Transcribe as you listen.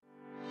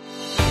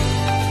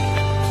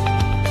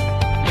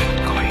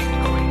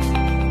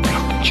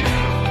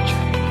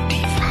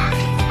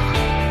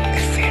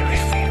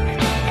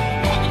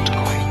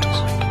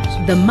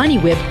the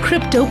MoneyWeb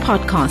Crypto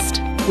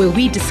Podcast, where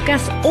we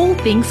discuss all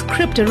things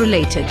crypto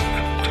related.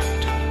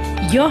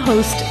 Your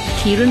host,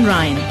 Kieran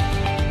Ryan.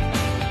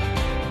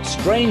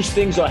 Strange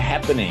things are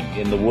happening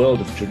in the world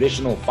of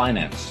traditional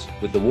finance,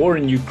 with the war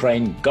in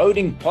Ukraine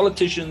goading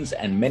politicians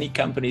and many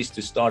companies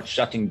to start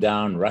shutting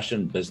down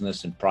Russian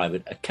business and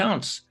private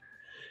accounts.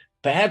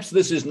 Perhaps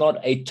this is not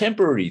a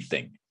temporary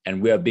thing,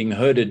 and we are being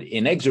herded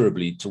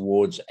inexorably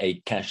towards a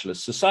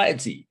cashless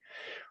society.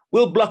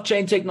 Will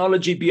blockchain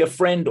technology be a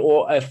friend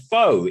or a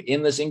foe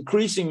in this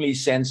increasingly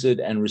censored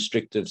and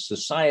restrictive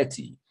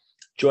society?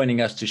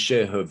 Joining us to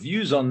share her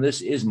views on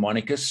this is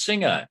Monica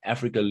Singer,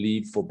 Africa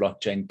lead for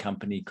blockchain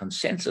company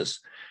ConsenSys.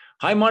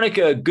 Hi,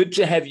 Monica. Good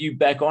to have you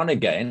back on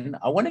again.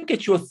 I want to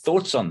get your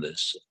thoughts on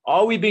this.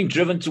 Are we being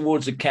driven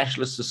towards a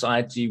cashless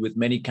society, with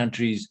many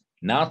countries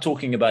now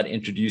talking about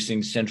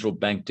introducing central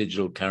bank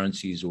digital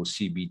currencies or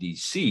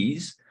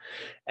CBDCs?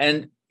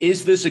 And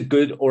is this a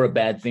good or a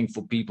bad thing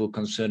for people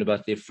concerned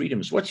about their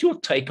freedoms? What's your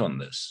take on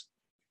this?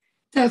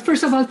 So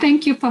first of all,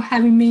 thank you for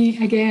having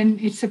me again.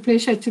 It's a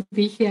pleasure to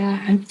be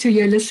here, and to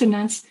your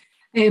listeners.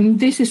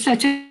 This is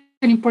such an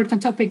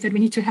important topic that we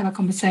need to have a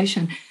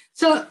conversation.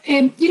 So,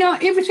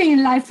 everything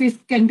in life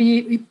can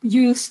be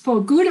used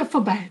for good or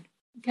for bad.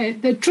 Okay,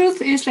 the truth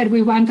is that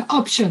we want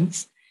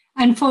options.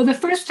 And for the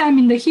first time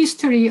in the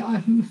history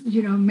of,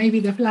 maybe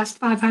the last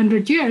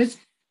 500 years,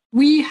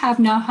 we have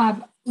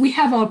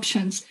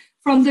options.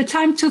 From the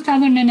time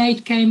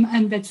 2008 came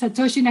and that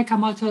Satoshi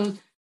Nakamoto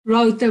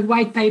wrote the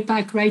white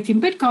paper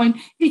creating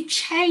Bitcoin, it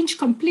changed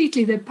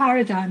completely the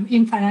paradigm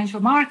in financial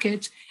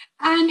markets.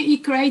 And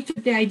it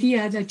created the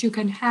idea that you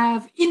can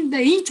have in the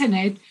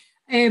internet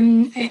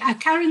a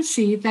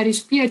currency that is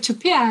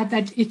peer-to-peer,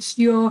 that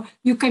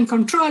you can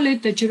control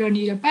it, that you don't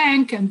need a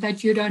bank, and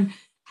that you don't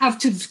have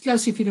to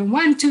disclose if you don't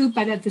want to,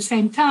 but at the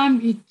same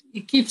time,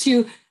 it gives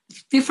you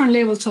different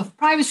levels of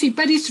privacy.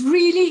 But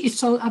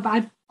it's all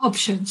about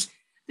options.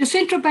 The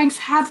central banks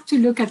have to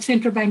look at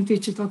central bank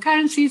digital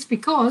currencies,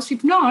 because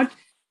if not,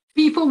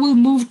 people will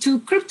move to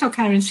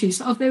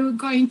cryptocurrencies, or they're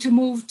going to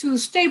move to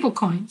stable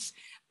coins.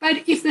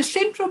 But if the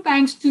central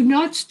banks do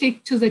not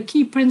stick to the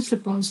key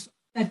principles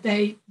that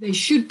they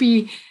should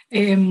be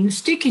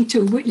sticking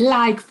to,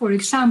 like, for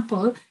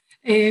example,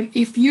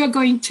 if you're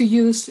going to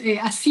use a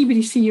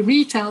CBDC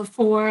retail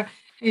for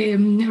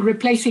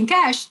replacing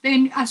cash,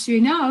 then, as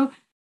you know,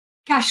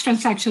 cash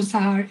transactions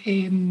are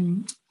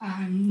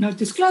not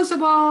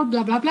disclosable,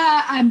 blah, blah,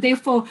 blah. And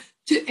therefore,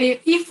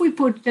 if we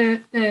put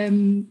this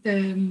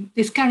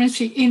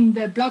currency in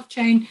the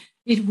blockchain,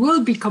 it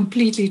will be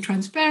completely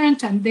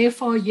transparent. And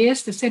therefore,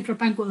 yes, the central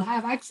bank will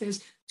have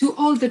access to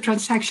all the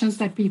transactions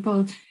that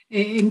people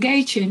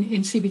engage in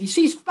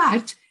CBDCs.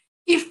 But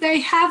if they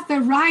have the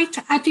right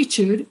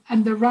attitude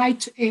and the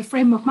right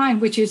frame of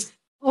mind, which is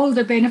all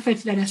the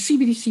benefits that a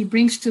CBDC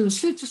brings to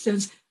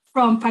citizens,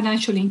 from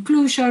financial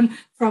inclusion,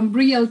 from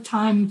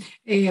real-time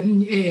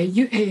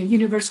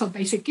universal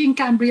basic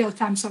income,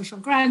 real-time social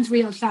grants,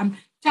 real-time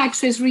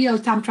taxes,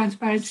 real-time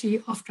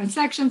transparency of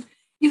transactions,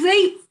 if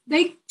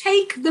they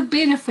take the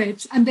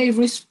benefits and they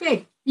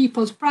respect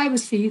people's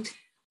privacy,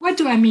 what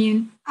do I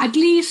mean? At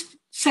least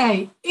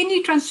say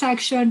any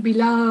transaction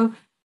below,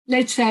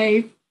 let's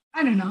say,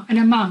 I don't know, an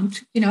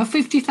amount,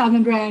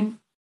 50,000 Rand,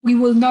 we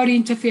will not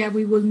interfere.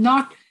 We will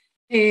not,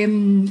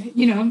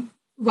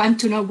 want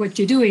to know what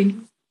you're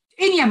doing.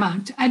 Any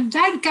amount, and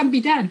that can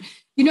be done.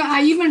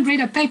 I even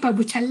read a paper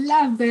which I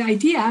love, the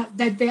idea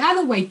that the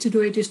other way to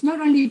do it is not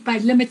only by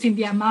limiting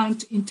the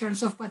amount in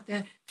terms of what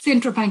the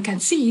central bank can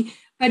see,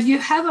 but you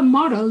have a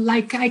model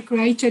like I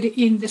created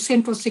in the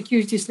Central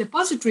Securities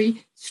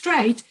Depository,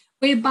 Straight,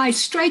 whereby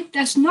Straight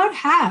does not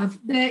have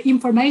the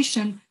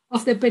information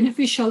of the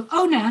beneficial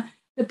owner.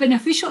 The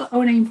beneficial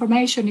owner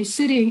information is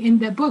sitting in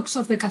the books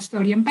of the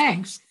custodian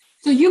banks.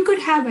 So you could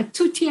have a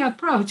two-tier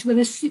approach where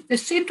the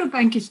central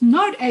bank is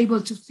not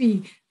able to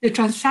see the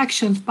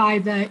transactions by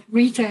the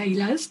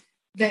retailers,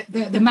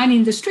 the money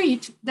in the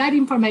street. That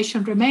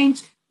information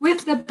remains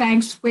with the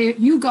banks, where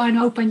you go and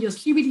open your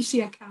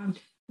CBDC account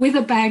with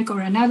a bank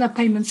or another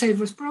payment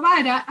service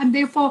provider, and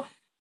therefore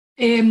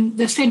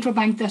the central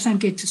bank doesn't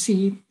get to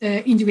see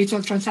the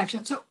individual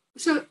transaction.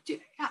 So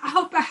I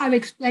hope I have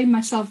explained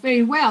myself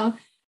very well.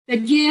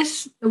 That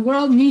yes, the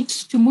world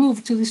needs to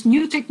move to this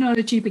new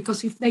technology,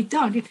 because if they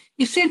don't,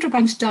 if central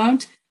banks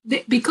don't,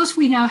 because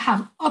we now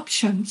have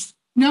options,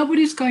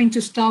 nobody's going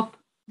to stop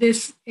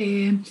this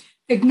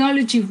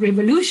technology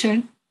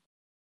revolution.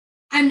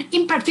 And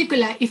in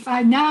particular, if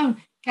I now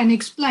can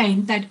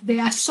explain that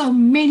there are so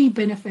many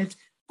benefits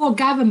for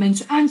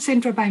governments and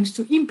central banks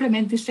to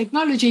implement this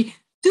technology,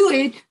 do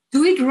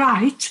it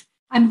right,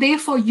 and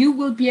therefore you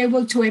will be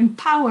able to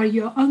empower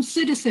your own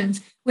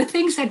citizens with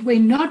things that were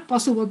not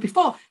possible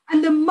before.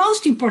 And the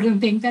most important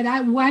thing that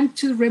I want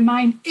to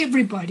remind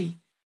everybody,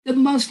 the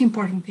most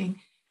important thing,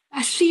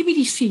 a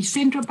CBDC,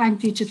 central bank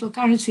digital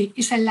currency,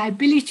 is a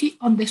liability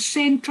on the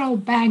central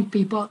bank,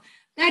 people.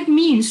 That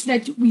means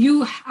that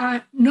you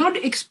are not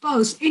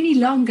exposed any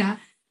longer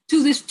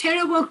to this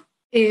terrible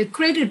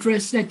credit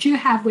risk that you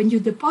have when you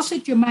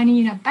deposit your money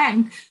in a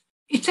bank,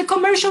 it's a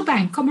commercial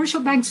bank.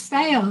 Commercial banks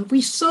fail.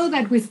 We saw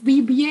that with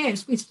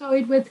BBS. We saw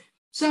it with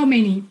so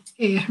many,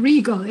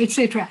 Regal,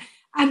 etc.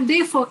 And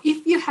therefore,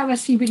 if you have a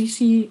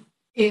CBDC,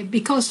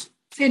 because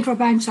central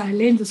banks are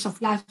lenders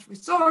of last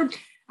resort,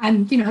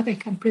 and they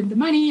can print the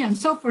money and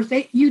so forth,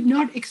 you're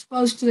not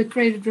exposed to the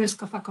credit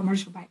risk of a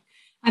commercial bank.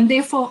 And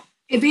therefore,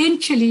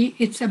 eventually,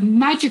 it's a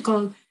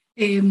magical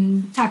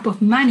type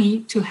of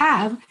money to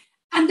have.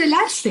 And the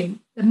last thing,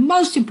 the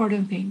most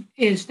important thing,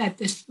 is that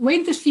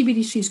when the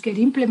CBDCs get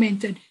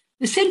implemented,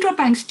 the central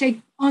banks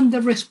take on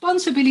the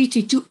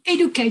responsibility to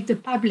educate the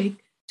public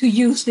to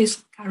use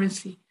this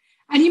currency.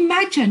 And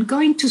imagine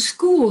going to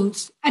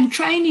schools and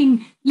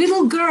training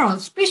little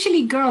girls,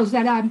 especially girls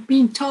that are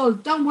being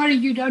told, don't worry,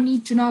 you don't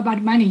need to know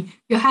about money.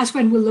 Your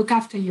husband will look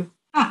after you.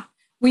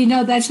 We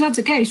know that's not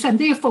the case. And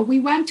therefore, we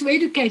want to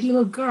educate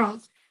little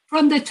girls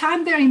from the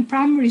time they're in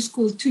primary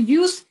school to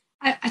use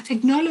a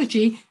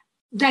technology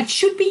that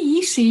should be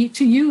easy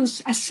to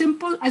use, as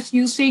simple as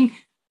using,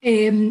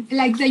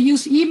 like they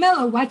use email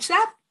or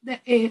WhatsApp.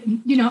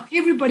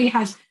 Everybody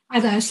has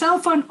either a cell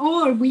phone,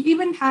 or we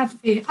even have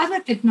other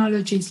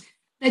technologies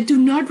that do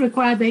not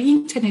require the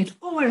internet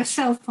or a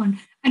cell phone.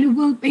 And it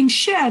will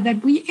ensure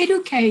that we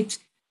educate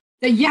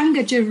the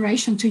younger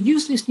generation to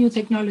use this new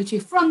technology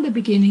from the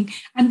beginning.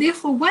 And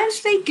therefore,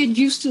 once they get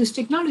used to this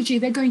technology,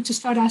 they're going to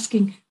start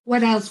asking,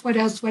 what else?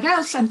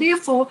 And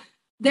therefore,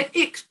 the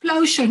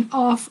explosion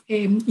of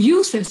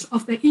users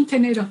of the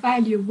Internet of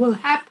Value will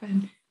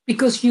happen,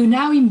 because you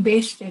now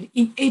invested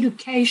in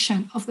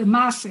education of the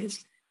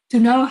masses to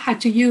know how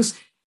to use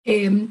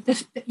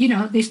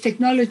this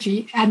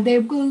technology, and they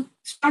will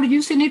start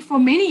using it for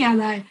many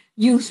other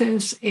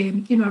uses,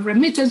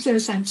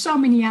 remittances, and so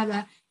many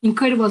other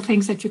incredible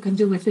things that you can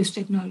do with this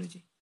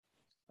technology.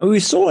 We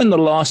saw in the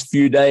last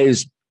few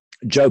days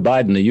Joe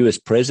Biden, the US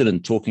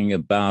president, talking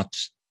about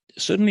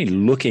certainly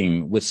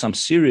looking with some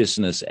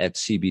seriousness at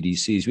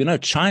CBDCs. We know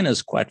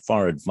China's quite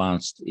far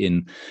advanced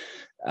in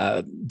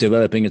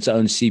developing its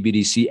own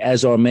CBDC,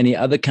 as are many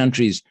other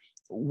countries.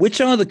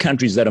 Which are the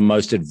countries that are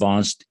most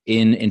advanced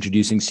in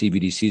introducing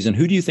CBDCs, and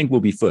who do you think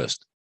will be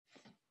first?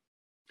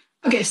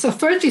 Okay, so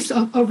first is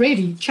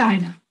already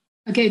China.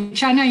 Okay,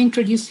 China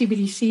introduced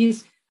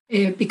CBDCs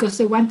because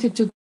they wanted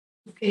to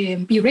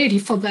be ready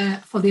for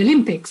the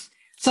Olympics.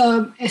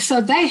 So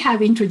they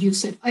have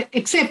introduced it,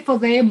 except for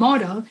their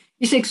model.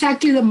 It's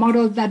exactly the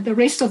model that the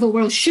rest of the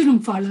world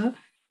shouldn't follow,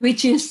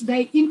 which is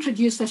they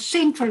introduce a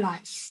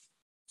centralized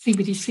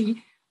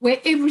CBDC where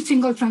every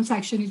single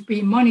transaction is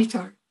being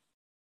monitored.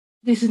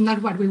 This is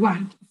not what we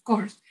want, of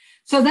course.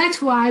 So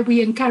that's why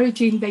we're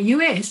encouraging the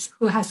US,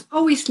 who has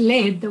always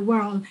led the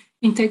world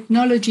in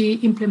technology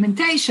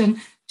implementation,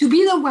 to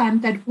be the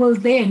one that will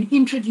then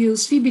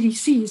introduce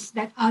CBDCs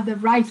that are the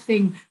right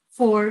thing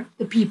for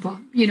the people,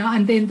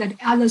 and then that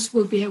others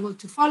will be able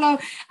to follow.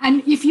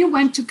 And if you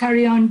want to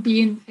carry on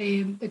being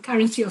the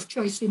currency of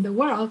choice in the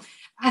world,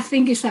 I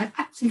think it's an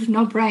absolute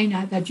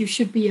no-brainer that you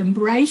should be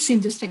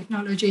embracing this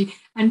technology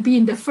and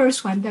being the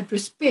first one that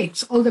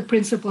respects all the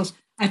principles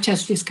I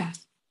just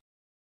discussed.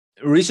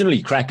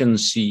 Recently,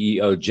 Kraken's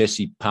CEO,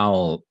 Jesse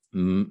Powell,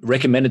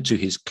 recommended to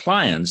his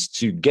clients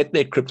to get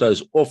their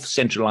cryptos off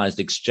centralized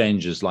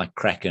exchanges like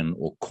Kraken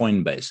or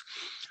Coinbase.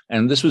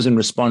 And this was in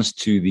response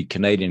to the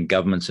Canadian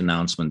government's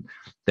announcement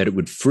that it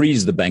would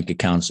freeze the bank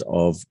accounts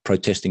of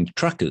protesting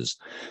truckers.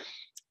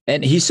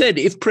 And he said,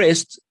 if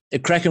pressed,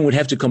 Kraken would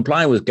have to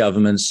comply with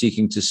governments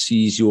seeking to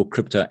seize your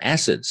crypto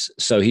assets.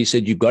 So he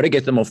said, you've got to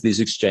get them off these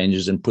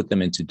exchanges and put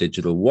them into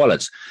digital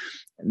wallets.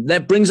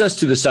 That brings us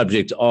to the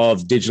subject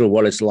of digital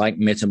wallets like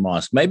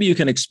MetaMask. Maybe you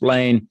can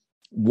explain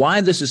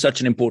why this is such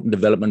an important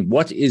development.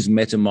 What is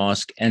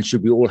MetaMask, and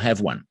should we all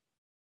have one?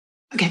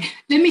 Okay,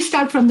 let me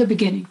start from the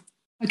beginning.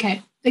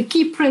 Okay, the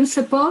key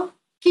principle,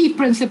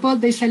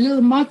 there's a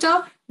little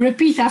motto,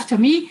 repeat after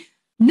me,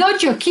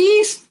 not your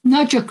keys,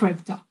 not your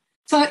crypto.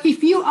 So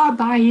if you are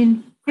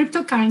buying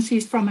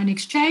cryptocurrencies from an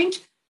exchange,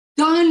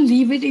 don't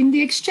leave it in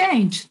the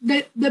exchange.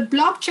 The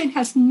blockchain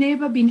has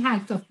never been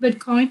hacked of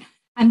Bitcoin,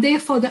 and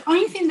therefore the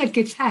only thing that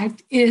gets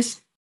hacked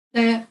is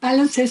the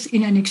balances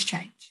in an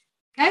exchange.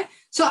 Okay,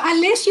 so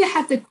unless you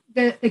have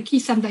the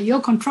keys under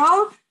your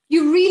control,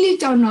 you really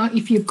don't know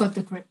if you've got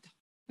the crypto.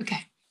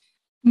 Okay,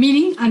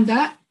 meaning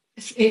under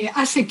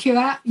as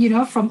secure,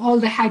 from all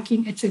the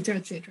hacking, etc.,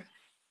 etc.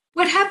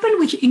 What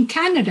happened in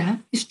Canada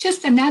is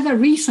just another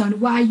reason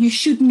why you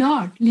should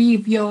not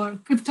leave your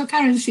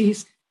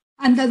cryptocurrencies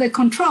under the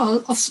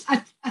control of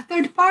a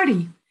third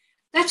party.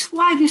 That's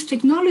why this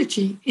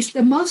technology is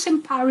the most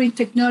empowering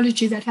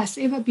technology that has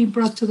ever been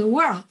brought to the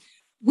world.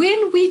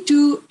 When we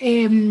do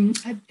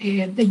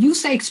the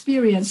user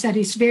experience that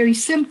is very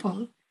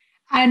simple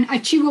and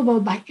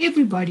achievable by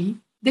everybody,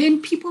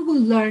 then people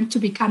will learn to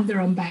become their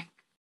own bank.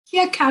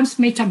 Here comes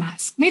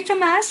MetaMask.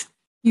 MetaMask,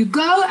 you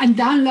go and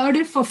download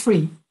it for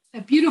free.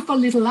 It's a beautiful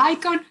little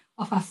icon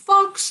of a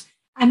fox.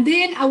 And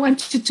then I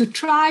want you to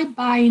try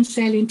buying,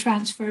 selling,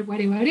 transfer,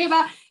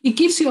 whatever. It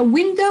gives you a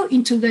window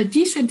into the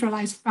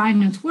decentralized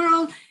finance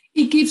world.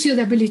 It gives you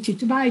the ability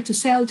to buy, to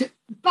sell.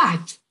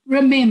 But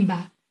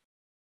remember,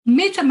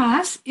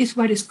 MetaMask is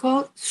what is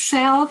called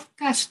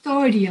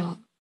self-custodial.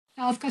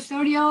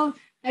 Self-custodial,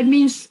 that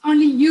means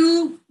only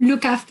you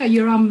look after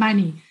your own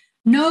money.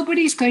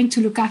 Nobody is going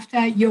to look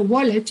after your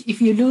wallet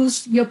if you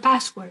lose your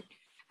password.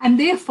 And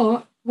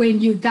therefore,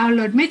 when you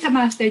download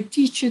MetaMask, they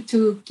teach you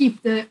to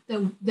keep the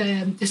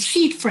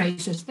seed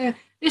phrases.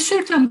 There's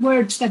certain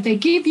words that they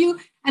give you,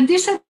 and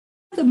these are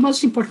the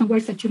most important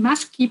words that you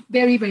must keep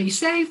very, very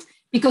safe,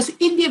 because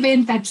in the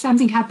event that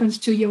something happens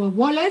to your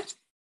wallet,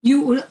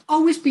 you will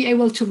always be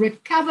able to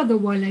recover the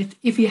wallet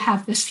if you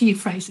have the seed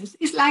phrases.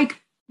 It's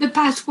like the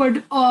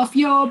password of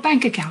your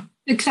bank account,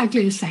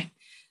 exactly the same.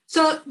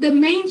 So the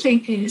main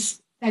thing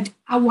is that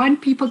I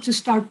want people to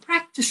start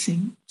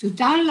practicing to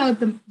download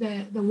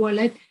the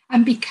wallet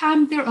and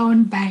become their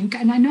own bank.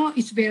 And I know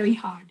it's very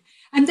hard.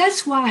 And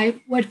that's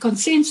why what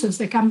Consensus,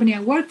 the company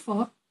I work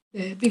for,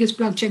 the biggest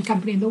blockchain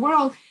company in the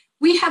world,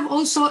 we have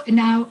also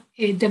now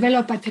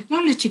developed a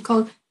technology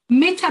called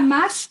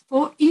MetaMask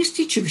for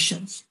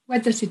institutions.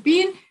 What does it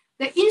mean?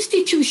 The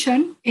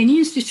institution, any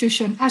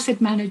institution,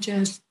 asset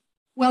managers,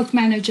 wealth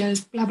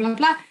managers, blah, blah,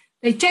 blah,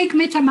 they take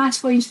MetaMask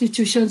for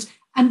institutions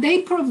and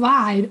they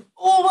provide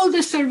all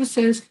the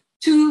services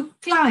to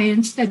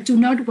clients that do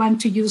not want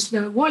to use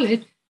the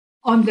wallet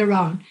on their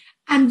own.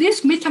 And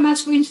this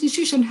MetaMask for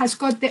institution has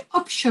got the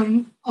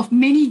option of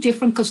many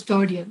different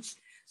custodians.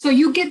 So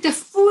you get the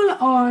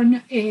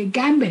full-on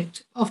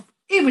gambit of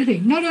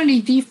everything, not only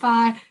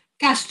DeFi,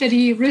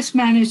 custody, risk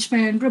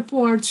management,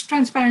 reports,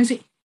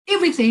 transparency,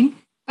 everything,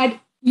 but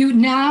you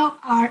now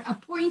are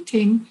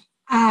appointing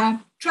a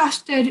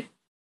trusted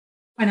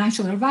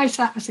financial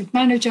advisor, asset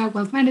manager,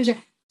 wealth manager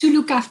to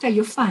look after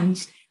your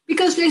funds.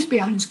 Because let's be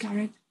honest,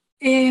 Karen,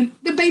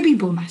 the baby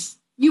boomers,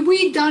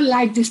 we don't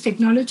like this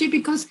technology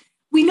because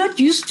we're not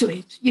used to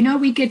it. You know,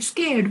 we get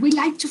scared. We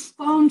like to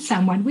phone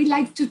someone. We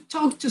like to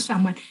talk to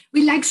someone.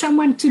 We like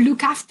someone to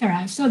look after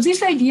us. So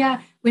this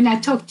idea, when I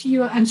talk to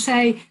you and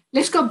say,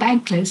 let's go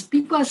bankless,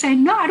 people are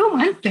saying, no, I don't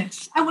want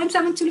this. I want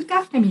someone to look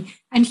after me.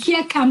 And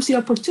here comes the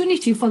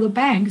opportunity for the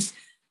banks,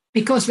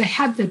 because they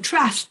have the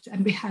trust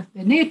and we have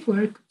the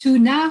network to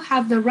now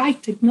have the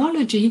right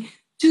technology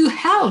to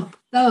help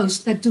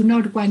those that do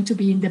not want to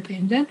be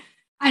independent.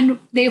 And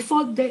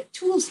therefore, the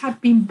tools have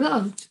been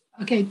built,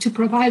 okay, to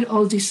provide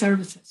all these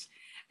services.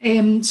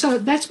 So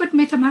that's what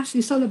MetaMask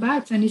is all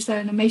about. And it's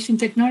an amazing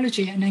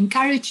technology. And I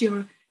encourage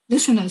your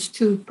listeners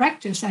to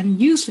practice and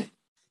use it.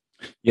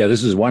 Yeah,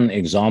 this is one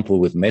example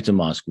with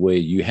MetaMask where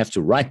you have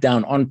to write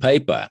down on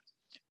paper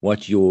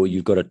what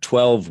you've got a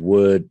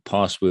 12-word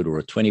password or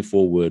a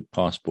 24-word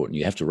passport, and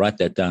you have to write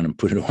that down and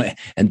put it away.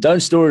 And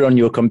don't store it on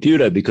your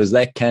computer because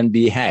that can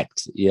be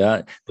hacked.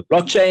 Yeah, the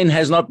blockchain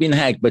has not been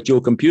hacked, but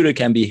your computer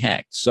can be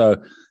hacked.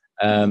 So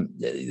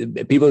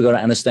people have got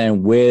to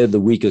understand where the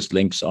weakest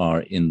links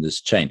are in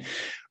this chain.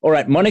 All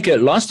right, Monica,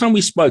 last time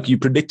we spoke, you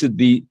predicted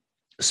the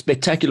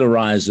spectacular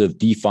rise of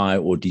DeFi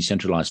or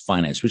decentralized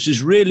finance, which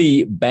is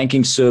really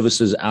banking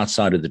services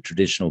outside of the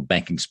traditional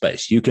banking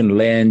space. You can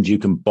lend, you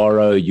can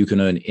borrow, you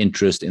can earn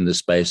interest in the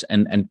space,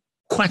 and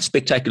quite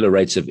spectacular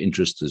rates of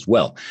interest as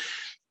well.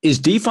 Is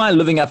DeFi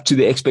living up to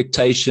the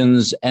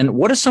expectations? And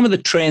what are some of the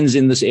trends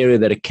in this area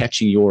that are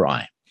catching your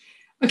eye?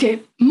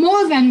 Okay,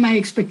 more than my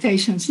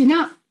expectations. You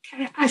know,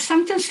 I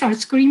sometimes start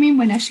screaming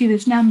when I see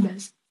these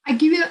numbers. I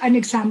give you an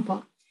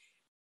example.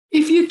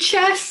 If you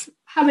just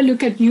have a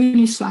look at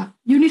Uniswap.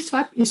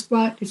 Uniswap is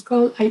what is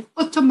called an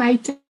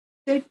automated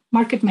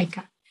market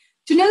maker.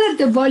 Do you know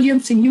that the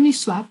volumes in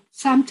Uniswap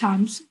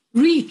sometimes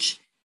reach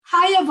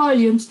higher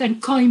volumes than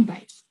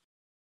Coinbase?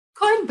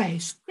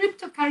 Coinbase,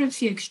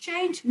 cryptocurrency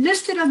exchange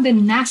listed on the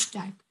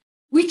NASDAQ,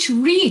 which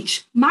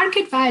reach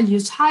market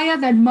values higher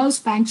than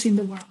most banks in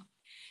the world.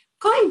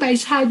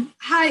 Coinbase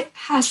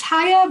has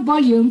higher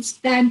volumes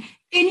than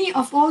any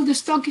of all the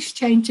stock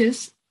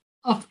exchanges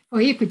for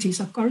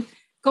equities, of course,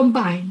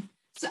 combined.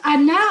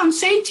 And now I'm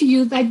saying to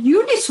you that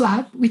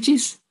Uniswap, which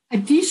is a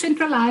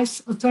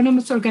decentralized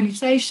autonomous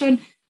organization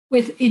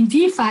in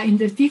DeFi, in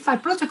the DeFi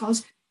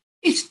protocols,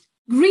 is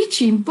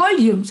reaching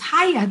volumes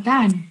higher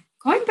than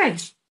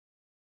Coinbase.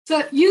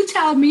 So you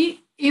tell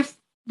me if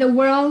the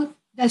world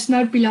does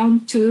not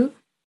belong to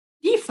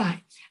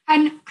DeFi.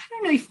 And I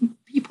don't know if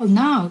people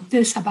know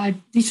this about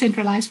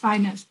decentralized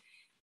finance,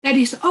 that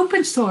is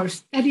open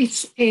source, that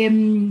is,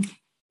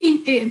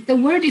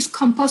 the word is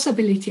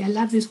composability. I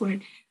love this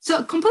word.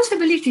 So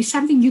composability is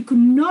something you could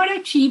not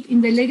achieve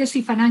in the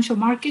legacy financial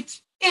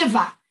markets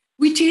ever,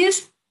 which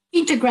is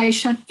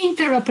integration,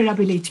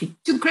 interoperability.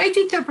 To create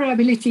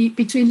interoperability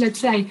between, let's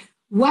say,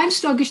 one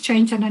stock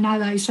exchange and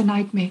another is a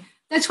nightmare.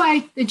 That's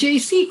why the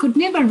JSE could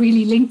never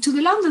really link to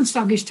the London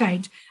Stock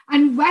Exchange.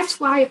 And that's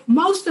why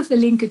most of the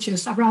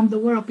linkages around the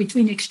world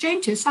between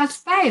exchanges has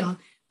failed,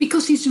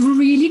 because it's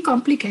really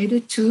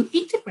complicated to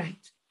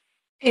integrate.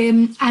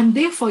 And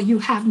therefore, you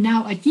have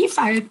now a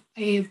DeFi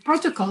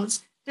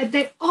protocols that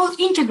they all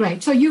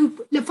integrate. So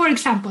you, for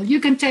example, you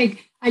can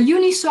take a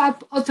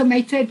Uniswap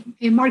automated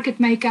market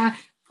maker,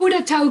 put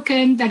a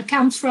token that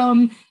comes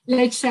from,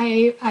 let's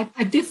say,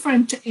 a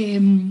different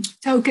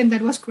token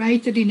that was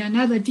created in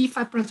another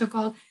DeFi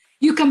protocol,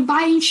 You can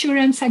buy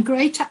insurance and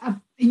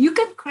you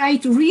can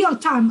create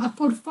real-time a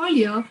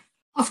portfolio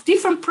of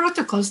different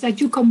protocols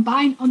that you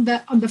combine on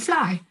the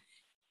fly.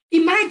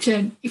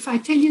 Imagine if I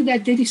tell you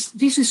that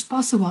this is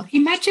possible.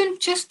 Imagine,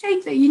 just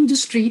take the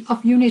industry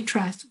of unit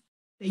trust.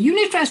 The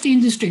unit trust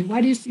industry,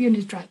 what is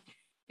unit trust?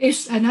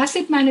 It's an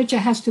asset manager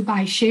has to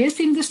buy shares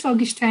in the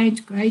stock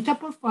exchange, create a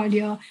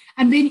portfolio,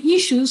 and then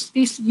issues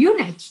these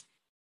units.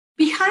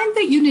 Behind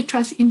the unit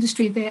trust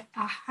industry, there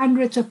are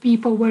hundreds of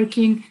people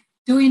working,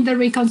 doing the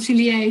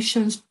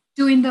reconciliations,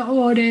 doing the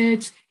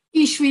audits,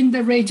 issuing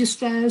the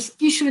registers,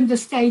 issuing the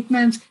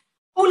statements.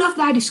 All of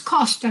that is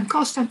cost and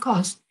cost and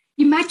cost.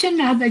 Imagine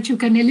now that you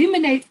can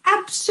eliminate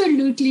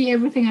absolutely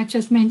everything I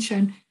just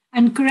mentioned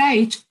and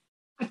create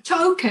a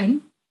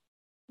token.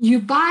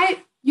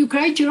 You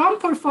create your own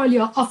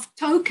portfolio of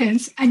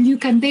tokens, and you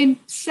can then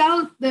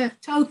sell the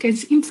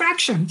tokens in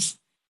fractions.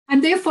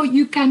 And therefore,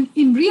 you can,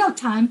 in real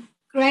time,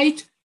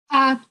 create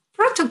a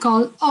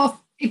protocol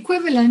of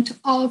equivalent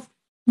of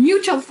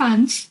mutual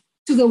funds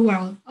to the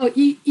world, or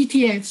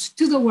ETFs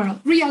to the world,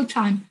 real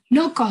time,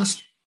 no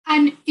cost.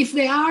 And if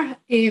they are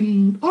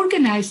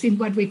organized in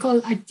what we call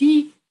a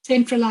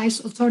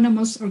decentralized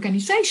autonomous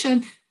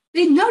organization,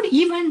 they're not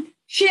even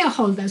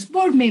shareholders,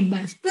 board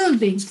members,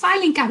 buildings,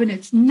 filing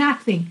cabinets,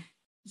 nothing,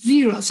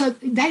 zero. So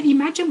that,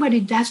 imagine what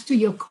it does to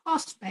your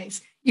cost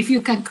base. If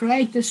you can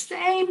create the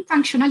same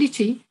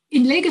functionality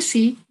in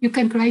legacy, you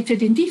can create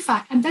it in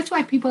DeFi. And that's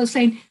why people are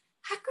saying,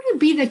 how could it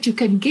be that you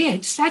can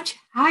get such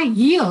high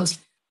yields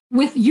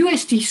with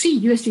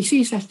USDC?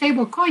 USDC is a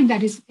stable coin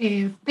that is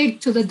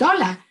pegged to the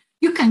dollar.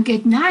 You can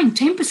get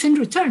 9-10%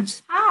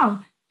 returns.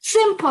 How?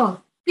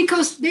 Simple,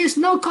 because there's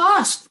no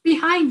cost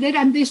behind it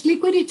and there's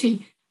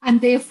liquidity.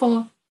 And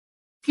therefore,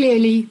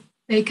 clearly,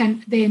 they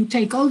can then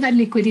take all that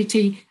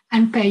liquidity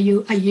and pay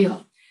you a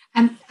yield.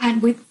 And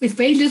with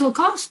very little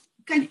cost.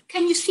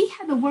 Can you see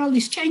how the world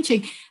is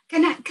changing?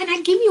 Can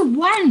I give you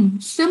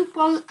one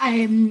simple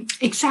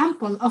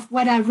example of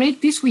what I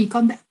read this week?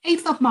 On the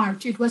 8th of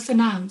March, it was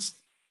announced.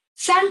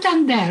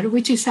 Santander,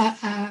 which is a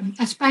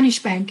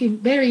Spanish bank,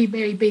 very,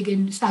 very big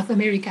in South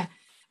America.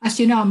 As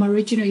you know, I'm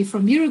originally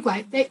from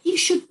Uruguay. They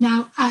issued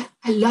now a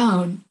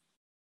loan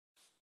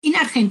in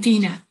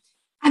Argentina.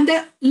 And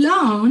the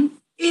loan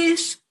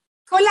is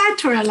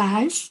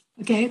collateralized,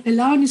 okay? The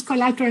loan is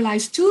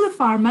collateralized to the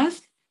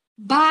farmers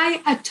by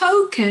a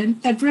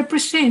token that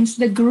represents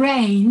the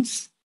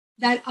grains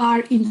that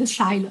are in the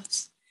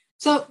silos.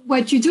 So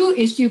what you do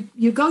is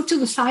you go to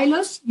the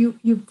silos,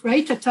 you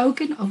create a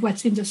token of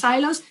what's in the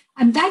silos,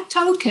 and that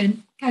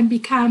token can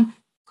become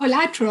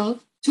collateral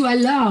to a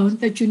loan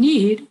that you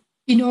need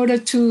in order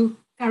to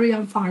carry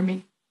on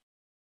farming.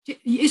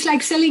 It's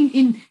like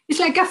it's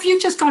like a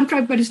futures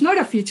contract, but it's not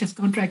a futures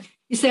contract.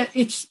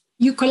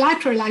 You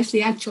collateralize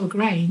the actual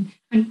grain,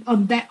 and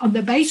on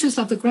the basis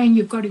of the grain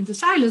you've got in the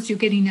silos, you're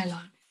getting a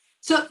loan.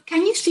 So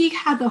can you see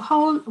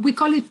how we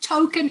call it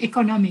token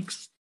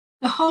economics,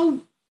 the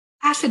whole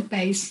asset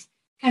base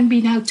can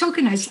be now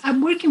tokenized.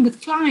 I'm working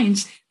with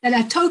clients that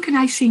are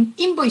tokenizing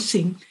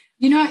invoicing.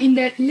 You know, in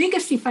the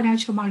legacy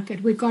financial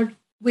market, we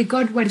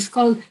got what is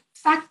called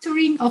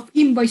factoring of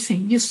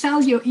invoicing. You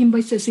sell your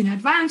invoices in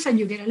advance and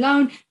you get a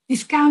loan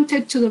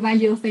discounted to the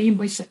value of the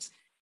invoices.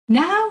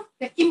 Now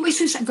the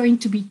invoices are going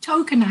to be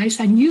tokenized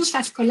and used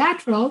as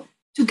collateral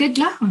to get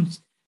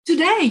loans.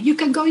 Today, you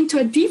can go into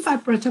a DeFi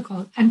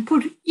protocol and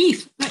put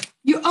ETH.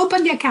 You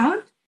open the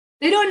account.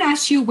 They don't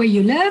ask you where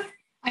you live.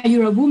 Are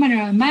you a woman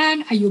or a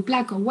man? Are you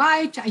black or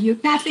white? Are you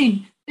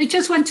nothing? They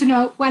just want to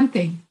know one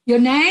thing: your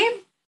name,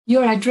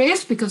 your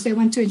address, because they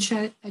want to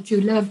ensure that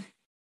you live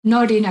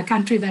not in a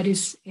country that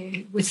is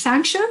with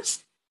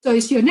sanctions. So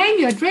it's your name,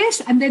 your address,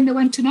 and then they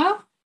want to know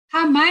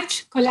how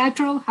much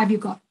collateral have you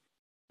got.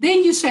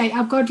 Then you say,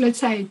 I've got, let's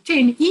say,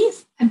 10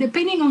 ETH, and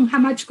depending on how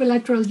much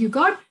collateral you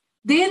got,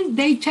 then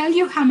they tell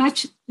you how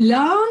much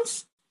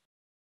loans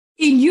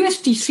in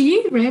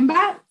USDC,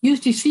 remember,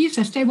 USDC is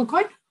a stable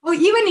coin, or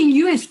even in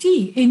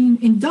USD,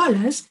 in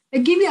dollars. They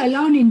give you a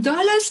loan in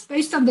dollars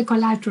based on the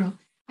collateral.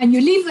 And you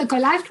leave the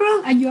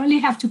collateral and you only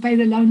have to pay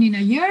the loan in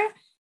a year.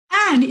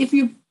 And if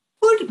you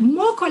put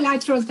more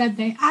collateral than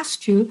they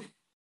asked you,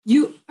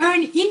 you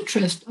earn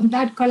interest on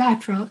that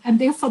collateral, and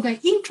therefore the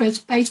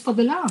interest pays for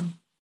the loan.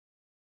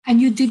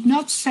 And you did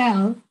not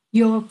sell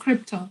your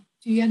crypto.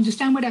 Do you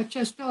understand what I've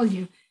just told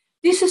you?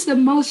 This is the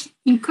most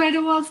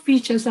incredible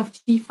features of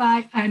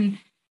DeFi, and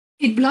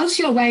it blows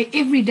you away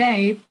every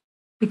day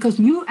because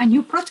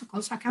new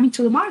protocols are coming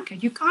to the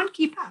market. You can't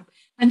keep up.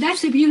 And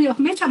that's the beauty of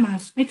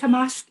MetaMask.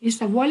 MetaMask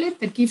is a wallet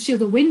that gives you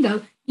the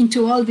window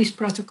into all these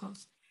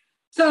protocols.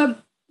 So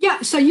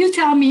you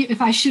tell me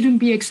if I shouldn't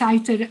be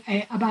excited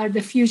about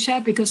the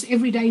future, because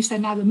every day is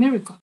another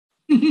miracle.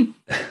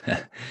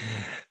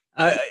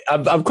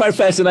 I'm quite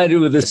fascinated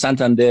with the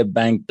Santander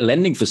Bank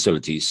lending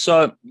facilities.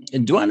 So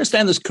do I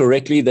understand this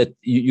correctly, that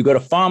you got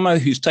a farmer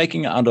who's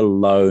taking out a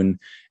loan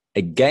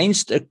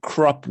against a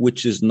crop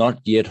which is not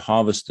yet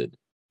harvested?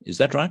 Is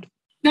that right?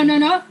 No.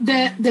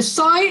 The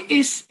soy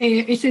is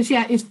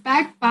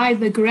backed by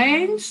the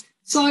grains,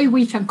 soy,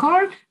 wheat, and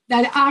corn.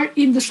 that are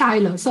in the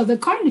silo. So the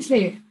coin is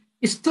there,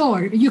 it's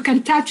stored. You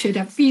can touch it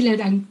and feel it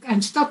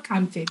and stock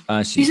count it.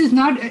 I see. This is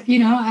not,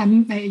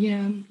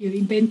 you're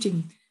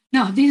inventing.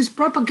 No, this is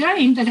proper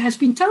grain that has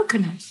been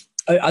tokenized.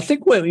 I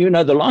think,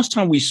 the last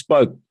time we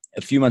spoke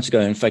a few months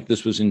ago, in fact,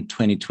 this was in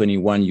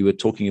 2021, you were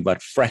talking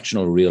about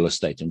fractional real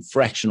estate and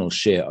fractional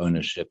share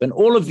ownership. And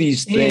all of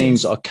these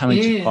things are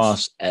coming to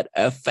pass at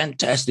a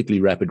fantastically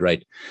rapid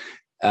rate.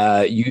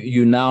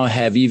 You now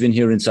have, even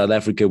here in South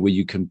Africa, where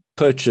you can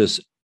purchase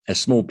a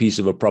small piece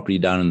of a property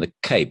down in the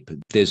Cape.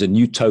 There's a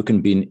new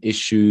token being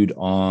issued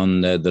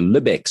on the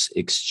Libex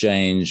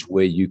exchange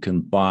where you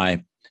can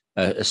buy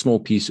a small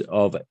piece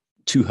of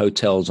 2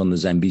 hotels on the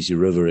Zambezi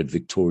River at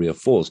Victoria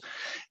Falls.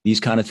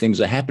 These kind of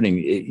things are happening.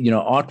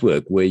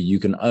 Artwork where you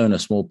can own a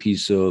small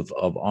piece of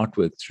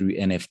artwork through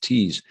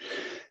NFTs.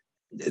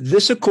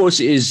 This, of course,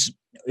 is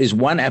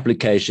one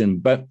application,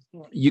 but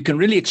you can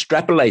really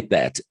extrapolate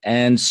that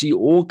and see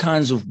all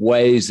kinds of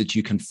ways that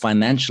you can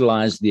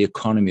financialize the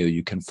economy, or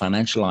you can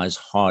financialize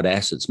hard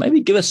assets.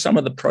 Maybe give us some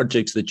of the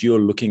projects that you're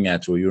looking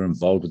at or you're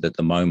involved with at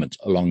the moment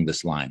along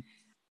this line.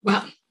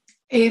 Well,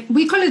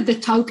 we call it the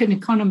token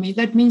economy.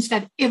 That means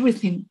that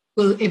everything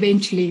will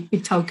eventually be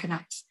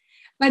tokenized.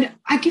 But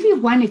I'll give you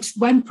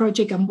one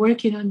project I'm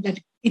working on that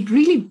it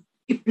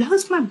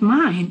blows my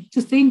mind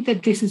to think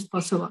that this is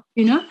possible,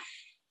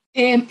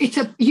 It's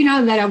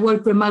that I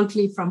work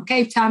remotely from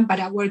Cape Town, but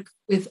I work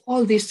with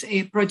all these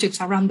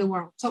projects around the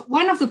world. So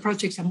one of the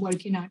projects I'm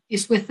working on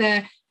is with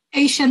the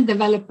Asian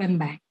Development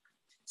Bank.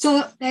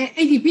 So the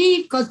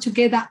ADB got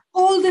together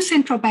all the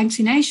central banks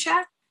in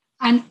Asia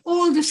and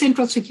all the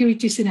central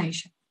securities in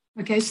Asia.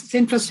 Okay,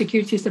 central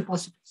securities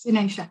depositories in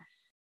Asia.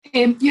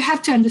 You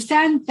have to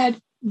understand that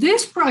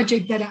this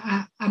project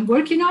that I'm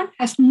working on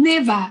has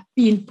never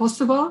been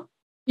possible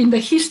in the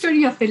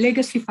history of the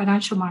legacy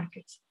financial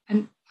markets.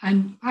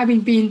 And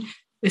having been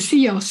the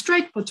CEO of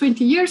Straight for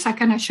 20 years, I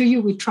can assure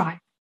you we tried.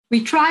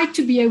 We tried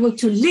to be able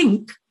to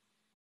link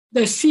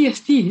the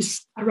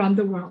CSDs around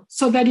the world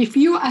so that if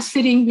you are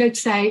sitting,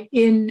 let's say,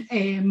 in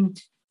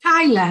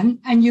Thailand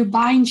and you're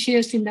buying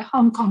shares in the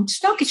Hong Kong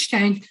Stock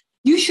Exchange,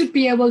 you should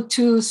be able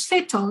to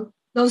settle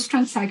those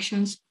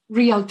transactions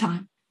real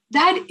time.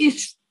 That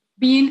is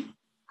being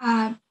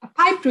a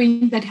pipe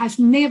dream that has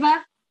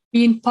never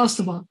been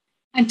possible.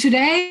 And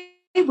today,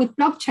 with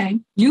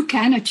blockchain, you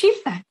can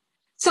achieve that.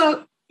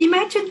 So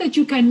imagine that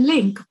you can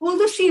link all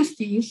the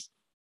CSDs,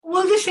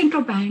 all the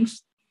central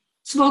banks,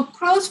 for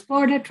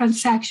cross-border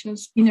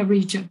transactions in a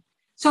region.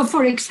 So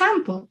for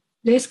example,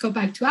 let's go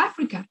back to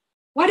Africa.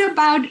 What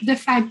about the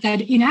fact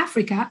that in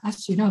Africa,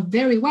 as you know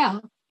very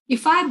well,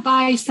 if I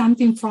buy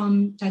something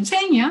from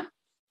Tanzania,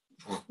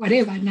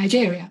 whatever,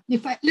 Nigeria,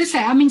 let's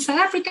say I'm in South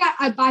Africa,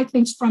 I buy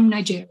things from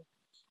Nigeria.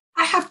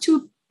 I have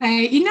to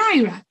pay in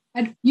Naira.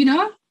 But,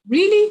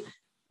 really,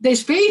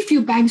 there's very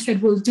few banks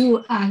that will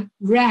do a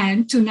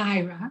Rand to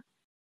Naira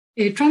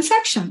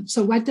transaction.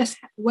 So what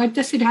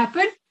does it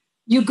happen?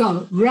 You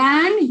go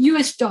Rand,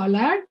 US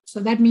dollar. So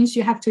that means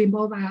you have to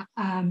involve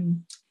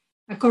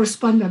a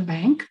correspondent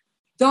bank.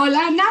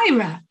 Dollar,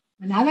 Naira,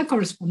 another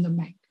correspondent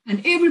bank.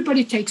 And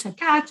everybody takes a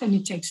cut, and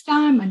it takes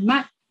time and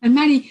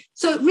money.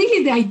 So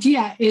really the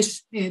idea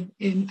is,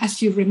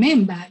 as you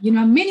remember,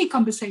 many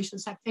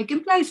conversations have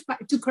taken place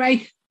to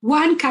create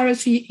one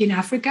currency in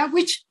Africa,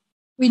 which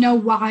we know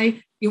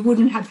why it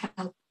wouldn't have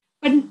helped,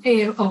 but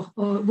or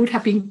would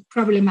have been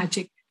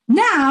problematic.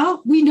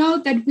 Now we know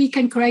that we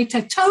can create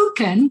a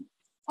token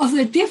of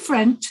the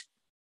different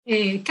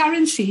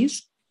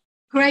currencies,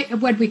 create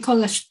what we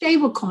call a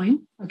stable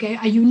coin, okay,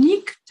 a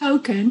unique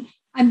token,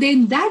 and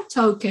then that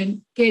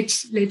token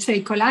gets, let's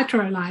say,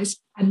 collateralized,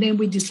 and then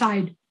we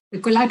decide the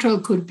collateral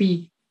could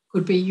be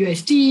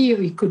USD,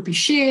 or it could be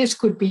shares,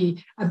 could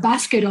be a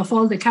basket of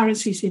all the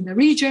currencies in the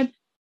region.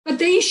 But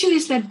the issue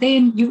is that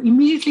then you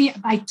immediately,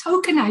 by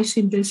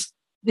tokenizing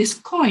this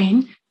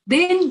coin,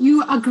 then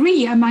you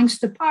agree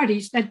amongst the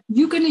parties that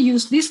you're going to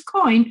use this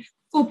coin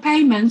for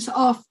payments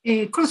of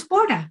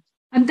cross-border.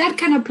 And that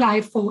can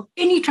apply for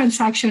any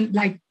transaction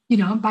like,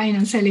 buying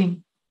and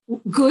selling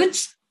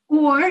goods,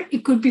 or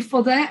it could be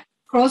for the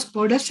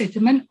cross-border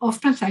settlement of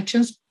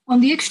transactions on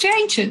the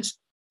exchanges.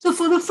 So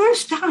for the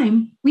first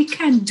time, we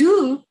can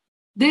do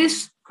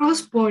this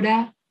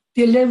cross-border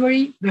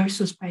delivery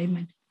versus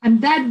payment.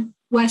 And that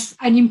was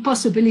an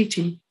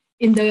impossibility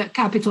in the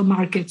capital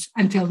markets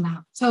until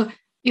now. So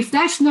if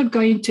that's not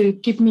going to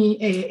keep me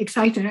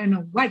excited, I don't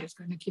know what is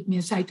going to keep me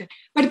excited.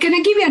 But can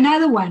I give you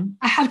another one?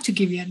 I have to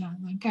give you another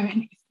one,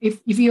 Karen,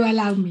 if you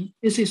allow me.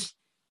 This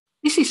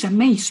is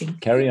amazing.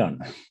 Carry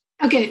on.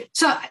 Okay,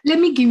 so let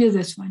me give you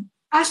this one.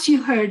 As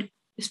you heard,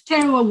 there's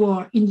terrible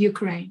war in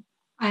Ukraine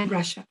and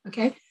Russia,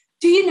 okay?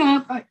 Do you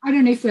know, I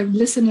don't know if the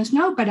listeners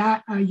know, but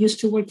I used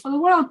to work for the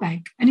World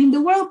Bank. And in the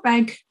World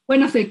Bank,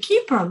 one of the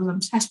key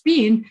problems has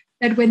been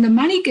that when the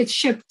money gets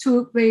shipped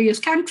to various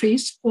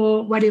countries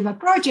for whatever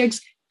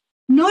projects,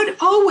 not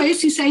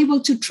always is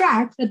able to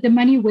track that the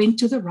money went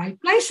to the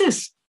right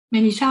places.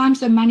 Many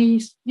times the money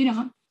is,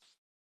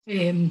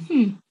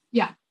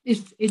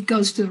 it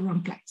goes to the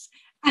wrong place.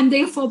 And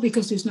therefore,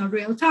 because it's not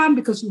real time,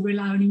 because you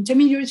rely on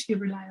intermediaries, you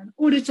rely on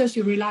auditors,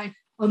 you rely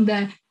on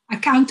the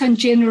accountant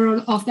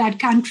general of that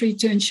country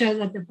to ensure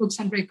that the books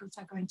and records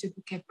are going to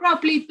be kept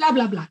properly, blah,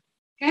 blah, blah.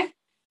 Okay.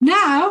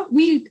 Now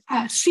we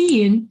are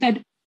seeing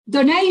that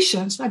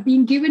donations are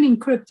being given in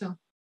crypto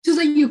to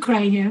the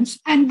Ukrainians,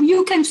 and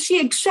you can see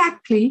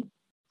exactly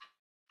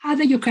how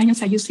the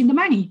Ukrainians are using the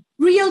money,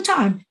 real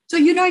time. So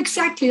you know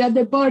exactly that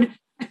they bought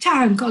a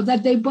tank, or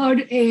that they bought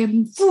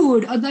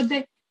food, or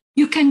that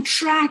you can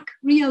track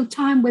real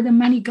time where the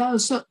money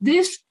goes. So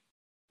this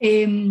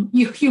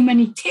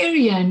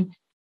humanitarian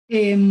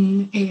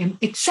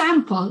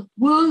example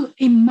will,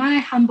 in my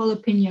humble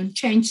opinion,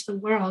 change the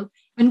world.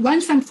 And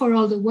once and for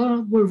all, the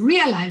world will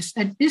realize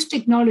that this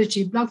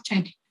technology,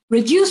 blockchain,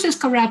 reduces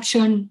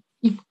corruption,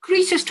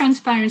 increases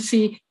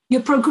transparency.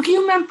 Your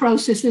procurement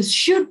processes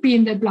should be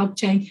in the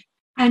blockchain,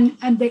 and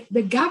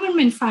the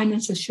government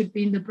finances should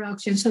be in the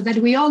blockchain, so that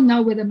we all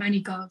know where the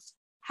money goes,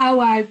 how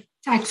our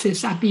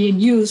taxes are being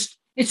used,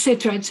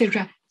 etc.,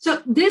 etc.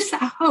 So this,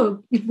 I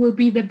hope, it will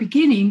be the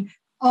beginning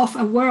of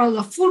a world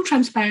of full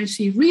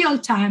transparency,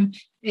 real-time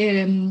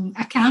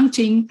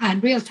accounting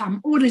and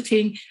real-time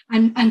auditing,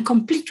 and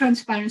complete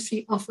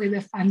transparency of where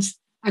the funds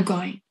are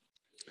going.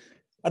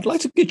 I'd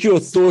like to get your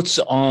thoughts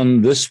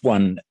on this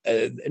one.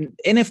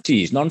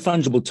 NFTs,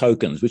 non-fungible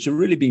tokens, which are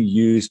really being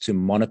used to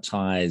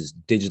monetize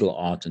digital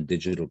art and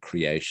digital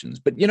creations.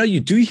 But, you know, you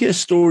do hear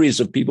stories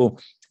of people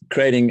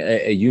creating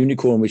a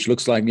unicorn, which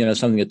looks like, you know,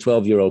 something a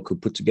 12-year-old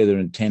could put together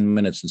in 10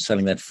 minutes and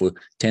selling that for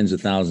tens of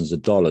thousands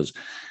of dollars.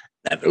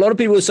 A lot of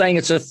people are saying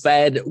it's a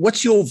fad.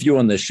 What's your view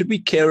on this? Should we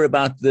care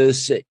about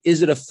this?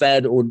 Is it a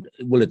fad, or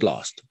will it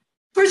last?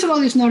 First of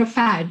all, it's not a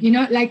fad. You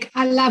know, like,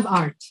 I love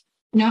art.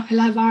 You know, I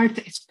love art,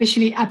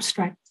 especially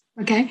abstract.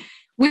 Okay.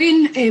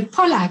 When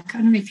Pollack, I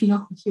don't know if you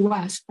know who he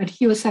was, but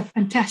he was a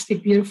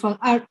fantastic, beautiful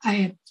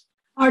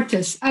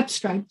artist,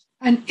 abstract.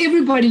 And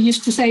everybody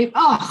used to say,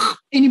 oh,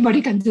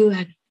 anybody can do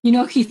that. You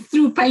know, he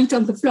threw paint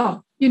on the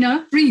floor, you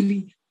know,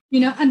 really. You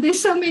know, and there's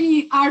so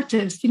many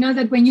artists, you know,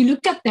 that when you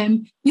look at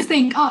them, you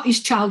think, oh, it's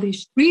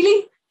childish.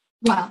 Really?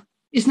 Well,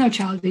 it's not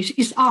childish,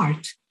 it's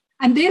art.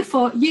 And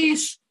therefore,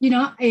 yes, you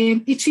know,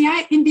 it's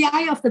in the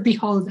eye of the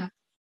beholder.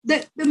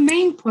 The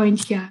main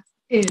point here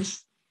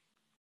is,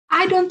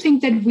 I don't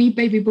think that we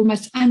baby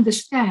boomers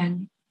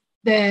understand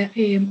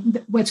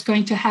what's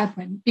going to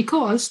happen,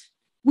 because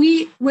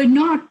we were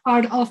not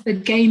part of the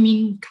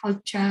gaming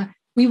culture.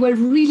 We were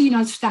really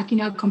not stuck in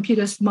our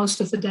computers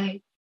most of the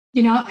day.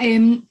 You know,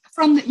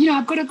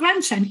 I've got a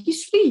grandson,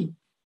 he's 3.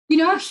 You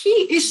know, he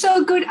is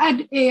so good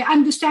at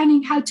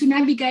understanding how to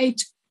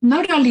navigate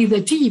not only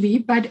the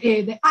TV, but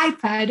the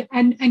iPad.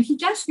 And he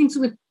does things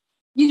with,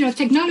 you know,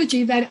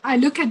 technology that I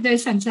look at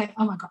this and say,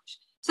 oh my gosh.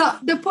 So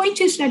the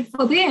point is that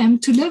for them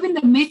to live in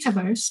the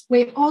metaverse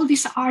where all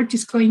this art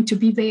is going to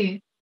be there,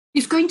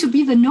 is going to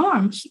be the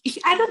norm.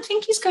 I don't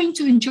think he's going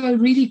to enjoy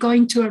really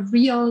going to a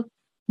real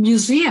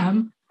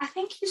museum. I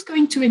think he's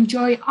going to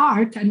enjoy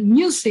art and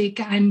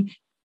music and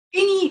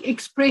any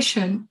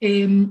expression,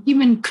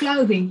 even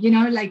clothing, you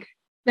know, like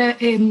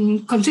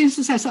the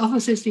Consensus has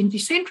offices in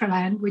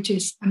Decentraland, which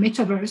is a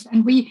metaverse.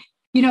 And we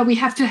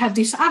have to have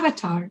this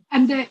avatar.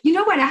 And you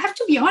know what, I have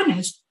to be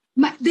honest,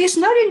 there's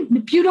not a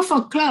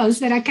beautiful clothes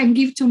that I can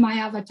give to my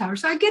avatar.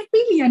 So I get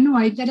really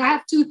annoyed that I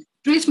have to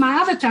dress my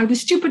avatar with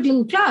stupid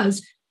little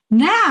clothes.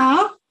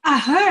 Now I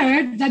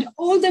heard that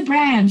all the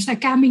brands are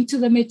coming to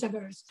the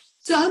metaverse.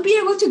 So I'll be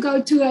able to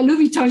go to a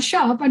Louis Vuitton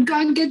shop and go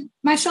and get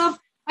myself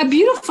a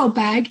beautiful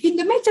bag in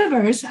the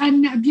metaverse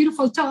and a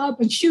beautiful top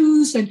and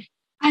shoes.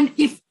 And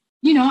if,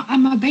 you know,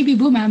 I'm a baby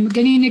boomer, I'm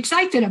getting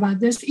excited about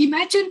this.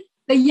 Imagine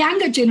the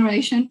younger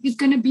generation is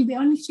going to be the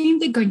only thing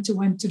they're going to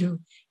want to do.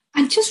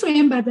 And just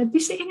remember that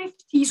these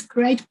NFTs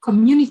create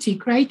community,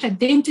 create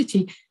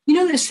identity. You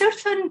know, there's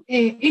certain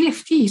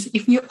NFTs,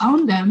 if you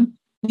own them,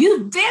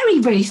 you're very,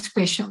 very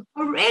special.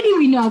 Already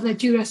we know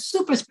that you're a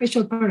super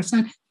special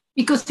person,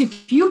 because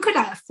if you could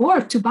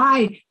afford to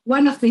buy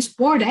one of these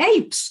Bored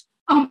Apes,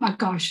 oh my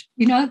gosh,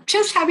 you know,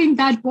 just having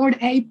that Bored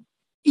Ape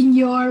in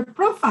your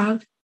profile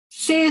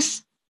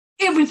says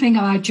everything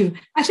about you.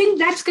 I think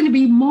that's going to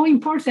be more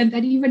important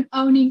than even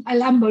owning a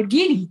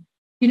Lamborghini,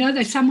 you know,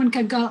 that someone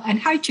can go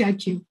and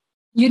hijack you.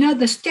 You know,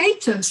 the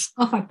status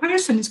of a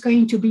person is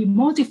going to be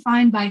more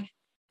defined by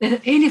the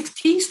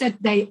NFTs that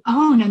they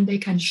own and they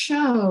can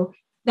show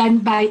than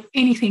by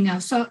anything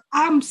else. So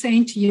I'm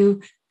saying to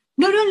you,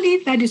 not only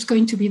that is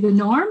going to be the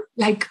norm,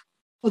 like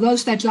for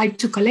those that like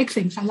to collect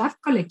things, I love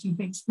collecting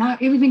things. Now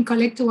everything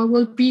collectible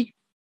will be,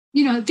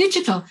 you know,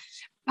 digital,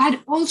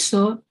 but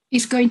also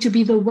is going to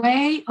be the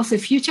way of the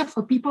future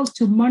for people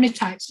to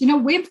monetize. You know,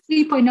 Web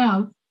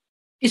 3.0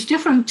 is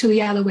different to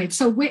the other web.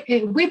 So Web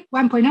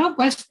 1.0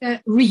 was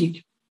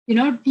read, you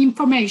know,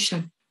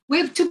 information.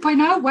 Web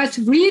 2.0 was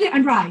read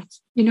and write,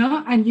 you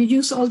know, and you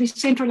use all these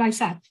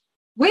centralized apps.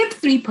 Web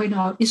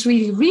 3.0 is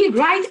really read,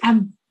 write,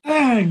 and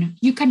burn.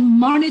 You can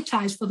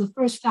monetize for the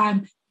first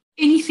time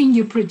anything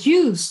you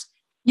produce,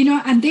 you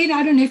know. And then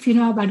I don't know if you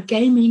know about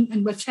gaming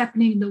and what's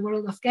happening in the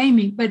world of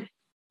gaming, but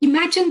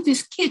imagine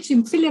these kids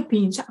in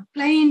Philippines are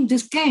playing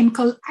this game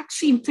called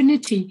Axie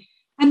Infinity,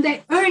 and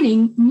they're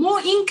earning more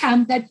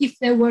income than if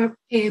they were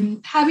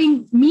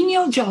having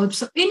menial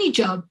jobs or any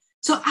job.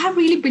 So I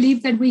really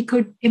believe that we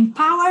could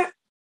empower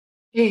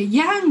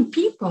young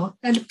people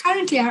that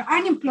currently are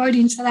unemployed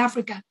in South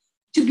Africa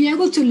to be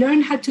able to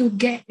learn how to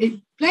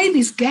play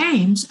these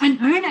games and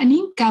earn an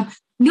income,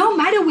 no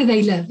matter where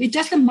they live. It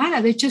doesn't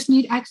matter. They just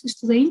need access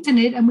to the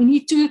internet, and we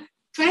need to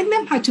train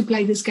them how to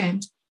play these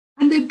games.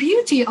 And the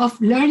beauty of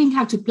learning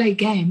how to play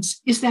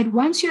games is that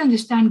once you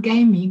understand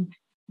gaming,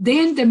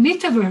 then the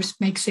metaverse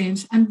makes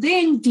sense, and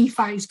then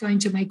DeFi is going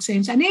to make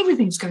sense, and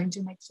everything's going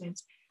to make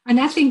sense. And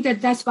I think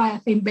that that's why I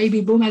think baby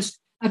boomers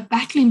are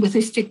battling with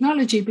this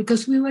technology,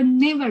 because we were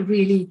never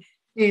really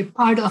a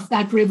part of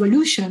that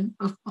revolution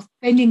of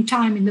spending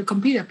time in the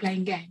computer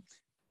playing games.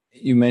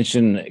 You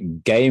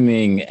mentioned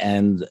gaming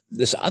and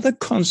this other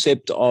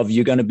concept of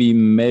you're going to be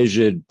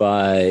measured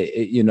by,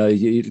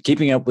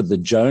 keeping up with the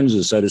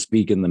Joneses, so to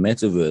speak, in the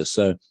metaverse.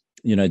 So,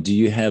 do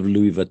you have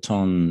Louis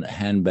Vuitton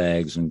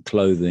handbags and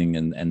clothing,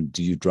 and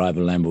do you drive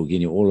a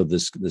Lamborghini? All of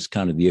this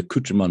kind of the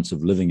accoutrements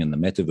of living in the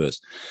metaverse.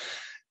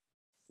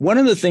 One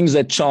of the things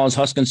that Charles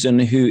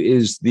Hoskinson, who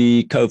is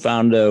the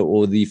co-founder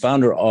or the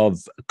founder of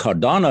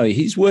Cardano,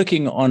 he's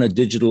working on a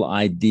digital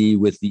ID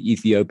with the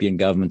Ethiopian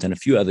government and a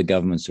few other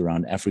governments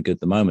around Africa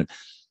at the moment.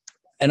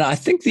 And I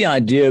think the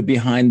idea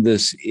behind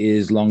this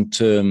is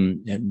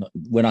long-term.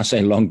 When I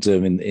say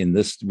long-term in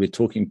this, we're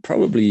talking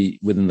probably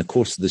within the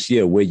course of this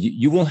year, where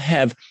you will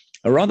have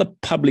a rather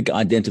public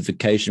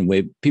identification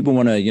where people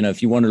want to,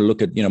 if you want to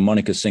look at,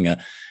 Monica Singer,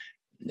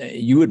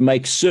 you would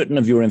make certain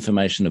of your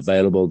information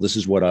available. This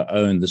is what I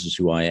own. This is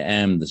who I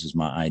am. This is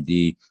my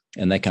ID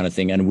and that kind of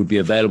thing. And it would be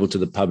available to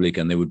the public,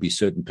 and there would be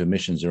certain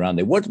permissions around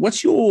there.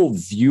 What's your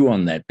view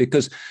on that?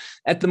 Because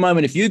at the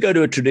moment, if you go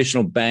to a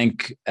traditional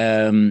bank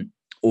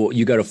or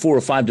you go to 4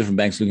 or 5 different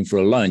banks looking for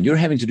a loan, you're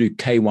having to do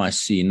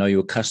KYC, know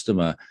your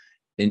customer,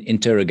 in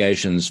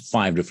interrogations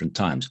 5 different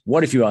times.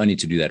 What if you only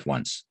to do that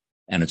once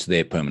and it's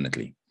there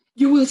permanently?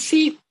 You will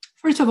see.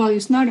 First of all,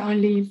 it's not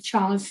only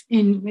Charles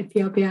in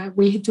Ethiopia.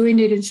 We're doing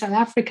it in South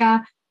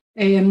Africa.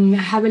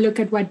 Have a look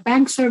at what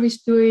Bankserv is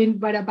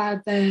doing. What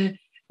about the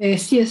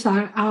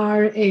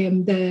CSRR,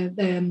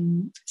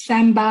 the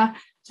SAMBA,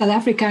 South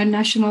Africa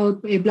National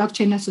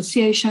Blockchain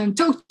Association?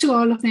 Talk to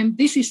all of them.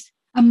 This is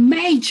a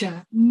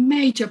major,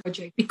 major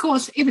project,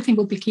 because everything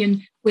will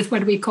begin with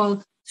what we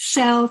call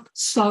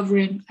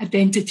self-sovereign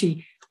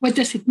identity. What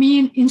does it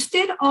mean?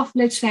 Instead of,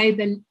 let's say,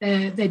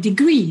 the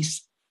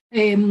degrees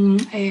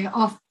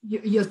of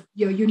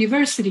your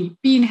university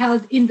being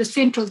held in the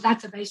central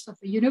database of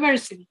the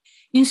university,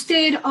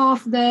 instead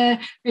of the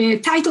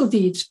title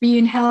deeds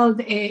being held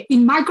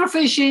in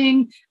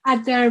microfishing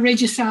at the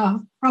register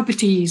of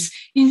properties,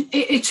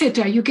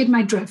 etc. You get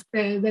my drift.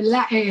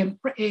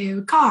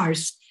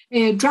 Cars,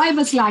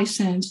 driver's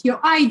license, your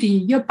ID,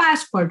 your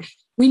passport.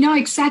 We know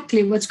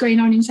exactly what's going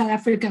on in South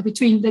Africa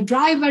between the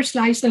driver's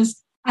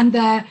license and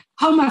the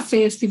Home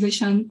Affairs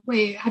division.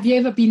 Have you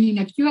ever been in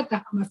a queue at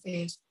the Home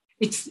Affairs?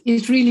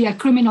 It's really a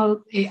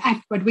criminal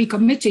act what we're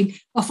committing,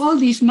 of all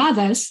these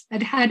mothers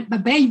that had a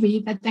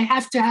baby that they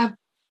have to have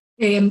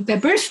the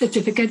birth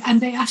certificate, and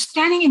they are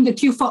standing in the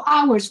queue for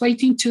hours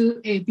waiting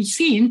to be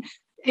seen,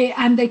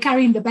 and they're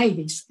carrying the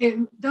babies.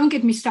 Don't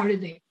get me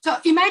started there. So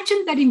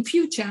imagine that in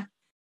future,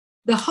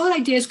 the whole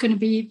idea is going to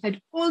be that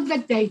all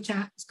that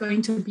data is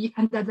going to be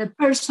under the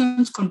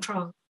person's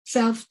control,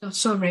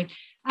 self-sovereign,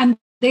 and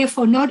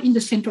therefore not in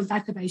the central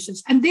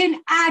databases. And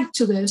then add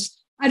to this,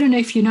 I don't know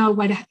if you know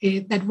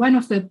that one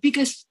of the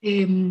biggest,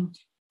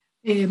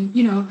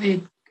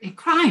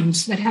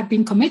 crimes that have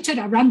been committed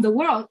around the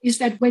world is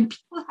that when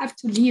people have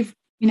to leave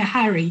in a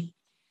hurry,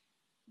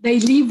 they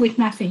leave with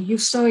nothing. You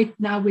saw it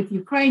now with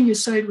Ukraine, you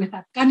saw it with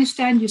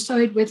Afghanistan, you saw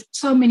it with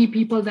so many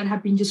people that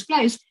have been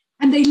displaced,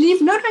 and they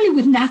leave not only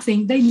with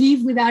nothing, they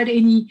leave without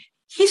any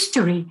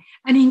history.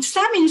 And in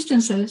some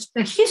instances,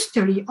 the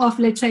history of,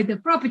 let's say, the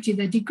property,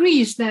 the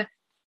degrees, the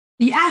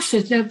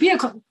assets, the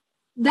vehicle,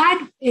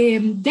 that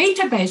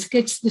database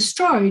gets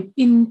destroyed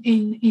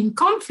in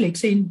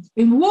conflicts, in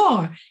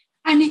war.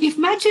 And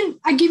imagine,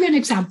 I give you an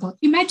example.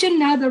 Imagine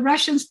now the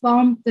Russians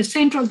bomb the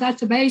central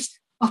database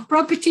of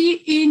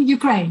property in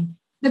Ukraine.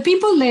 The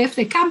people left,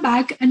 they come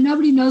back, and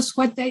nobody knows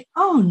what they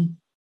own.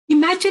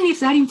 Imagine if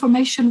that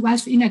information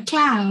was in a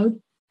cloud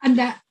and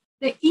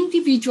the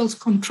individual's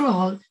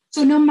control.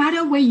 So no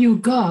matter where you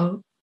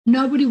go,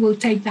 nobody will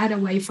take that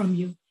away from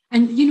you.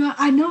 And,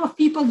 I know of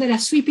people that are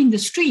sweeping the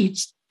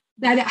streets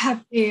that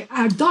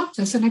are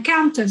doctors and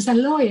accountants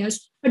and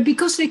lawyers, but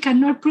because they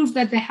cannot prove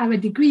that they have a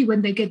degree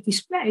when they get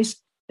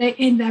displaced, they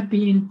end up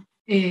being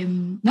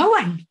no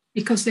one,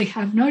 because they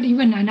have not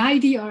even an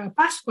ID or a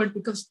passport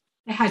because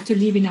they had to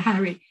leave in a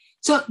hurry.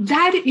 So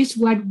that is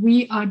what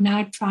we are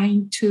now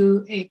trying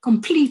to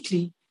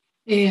completely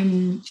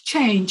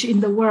change in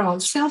the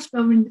world.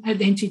 Self-sovereign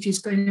identity is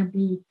going to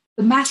be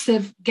the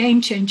massive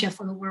game changer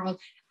for the world.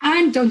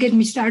 And don't get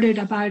me started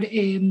about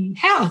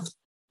health.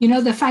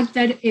 The fact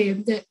that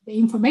the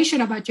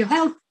information about your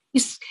health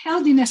is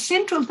held in a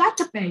central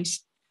database.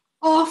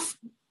 of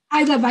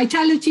either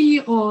Vitality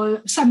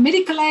or some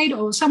medical aid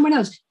or someone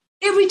else.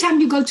 Every time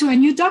you go to a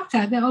new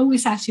doctor, they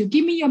always ask you,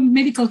 give me your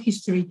medical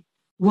history.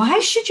 Why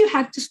should you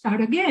have to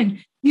start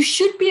again? You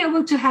should be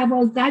able to have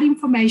all that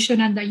information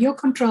under your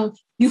control.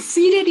 You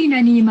feed it in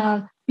an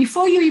email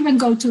before you even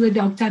go to the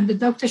doctor, and the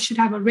doctor should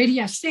have already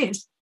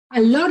assessed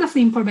a lot of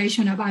the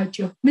information about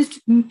your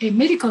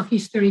medical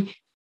history,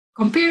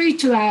 compare it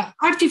to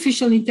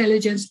artificial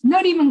intelligence,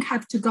 not even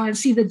have to go and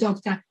see the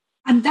doctor.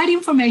 And that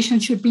information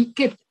should be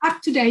kept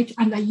up to date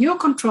under your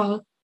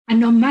control. And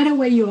no matter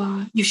where you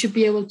are, you should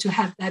be able to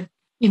have that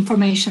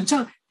information.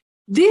 So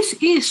this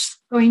is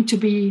going to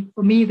be,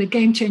 for me, the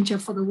game changer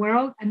for the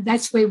world. And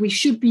that's where we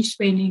should be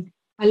spending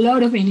a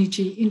lot of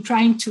energy in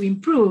trying to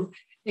improve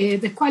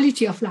the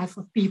quality of life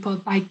of people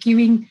by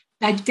giving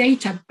that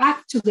data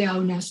back to the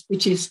owners,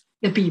 which is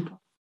the people.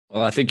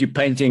 Well, I think you're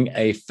painting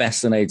a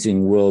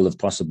fascinating world of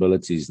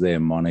possibilities there,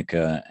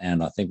 Monica,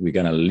 and I think we're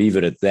going to leave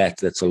it at that.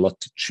 That's a lot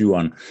to chew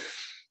on.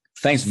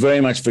 Thanks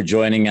very much for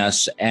joining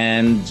us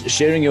and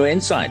sharing your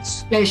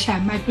insights. Pleasure,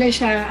 my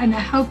pleasure. And I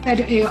hope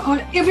that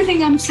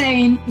everything I'm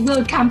saying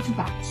will come to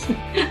pass.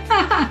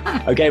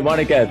 Okay,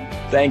 Monica,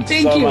 thanks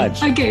so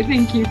much. Okay,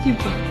 thank you.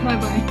 Keep on.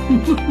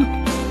 Bye-bye.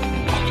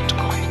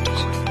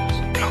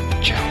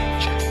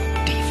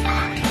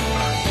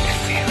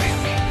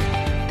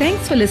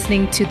 Thanks for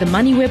listening to the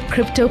MoneyWeb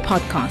Crypto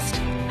Podcast,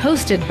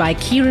 hosted by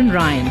Kieran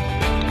Ryan.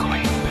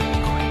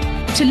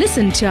 To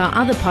listen to our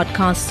other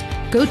podcasts,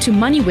 go to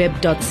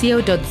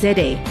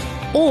moneyweb.co.za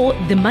or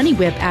the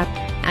MoneyWeb app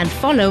and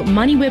follow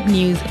MoneyWeb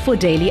News for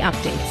daily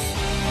updates.